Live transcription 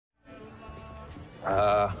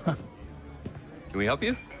Can we help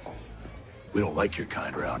you? We don't like your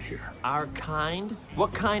kind around here. Our kind?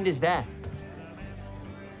 What kind is that?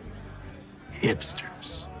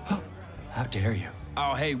 Hipsters. How dare you?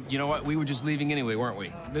 Oh, hey, you know what? We were just leaving anyway, weren't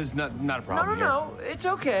we? There's not a problem here. No, it's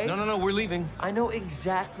okay. No, we're leaving. I know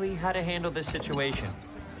exactly how to handle this situation.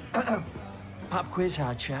 Pop quiz,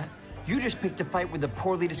 hotshot. You just picked a fight with a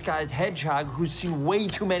poorly disguised hedgehog who's seen way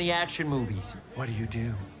too many action movies. What do you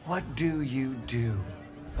do? What do you do?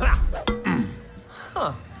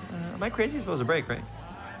 Huh. Am I crazy? You're supposed to break, right?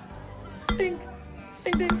 Ding.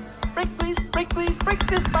 Ding, ding. Break, please. Break, please. Break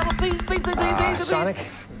this bottle, please. Please, please, please, please. Sonic?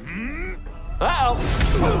 Uh-oh.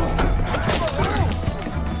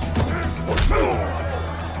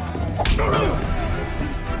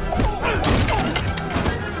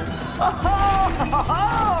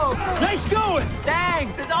 Oh! Nice going!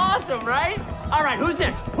 Thanks. It's awesome, right? All right, who's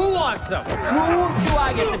next? Who wants some? Who do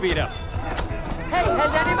I get to beat up? Hey,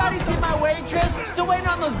 has anybody seen my waitress? Still waiting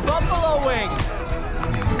on those buffalo wings.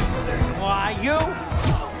 Why, you?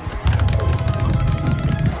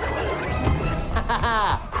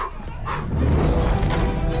 Uh-oh.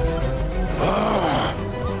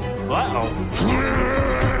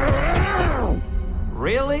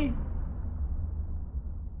 Really?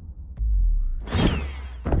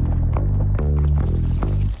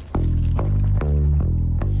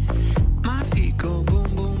 My feet go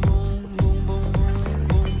boom, boom, boom, boom, boom, boom,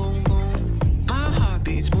 boom, boom, boom. My heart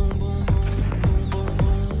beats boom, boom, boom, boom, boom,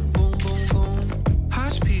 boom, boom, boom.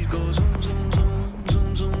 Heart speed goes zoom, zoom, zoom,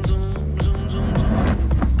 zoom, zoom, zoom, zoom, zoom,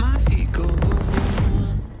 zoom. My feet go boom, boom,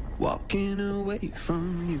 boom. Walking away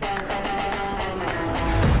from you.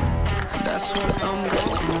 That's what I'm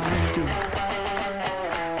gonna do.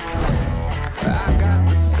 I got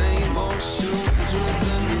the same old shoes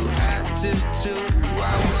with a new attitude.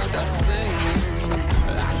 Why would I say it?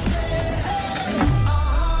 I said, hey,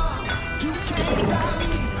 you can't stop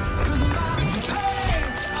me, 'cause my pain,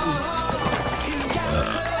 is got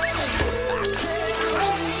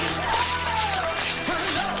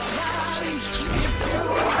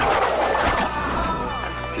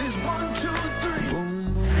is 1, 2, 3. Boom,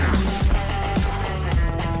 boom.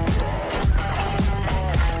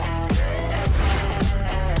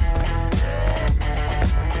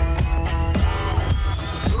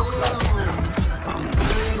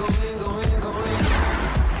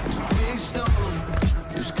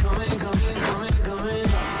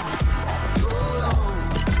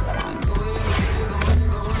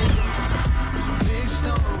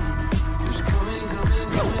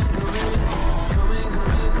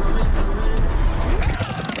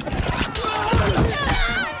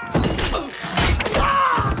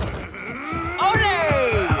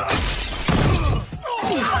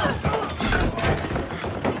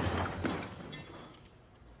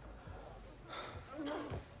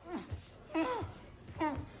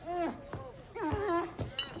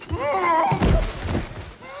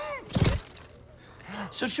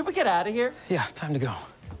 So should we get out of here? Yeah, time to go.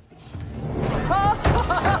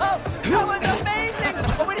 That was amazing!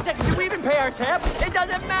 Oh, wait a second. Did we even pay our tab? It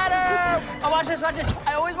doesn't matter! Oh, watch this, watch this.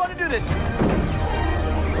 I always want to do this.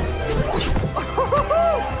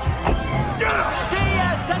 See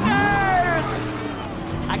ya, suckers!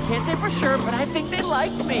 I can't say for sure, but I think they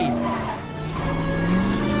liked me.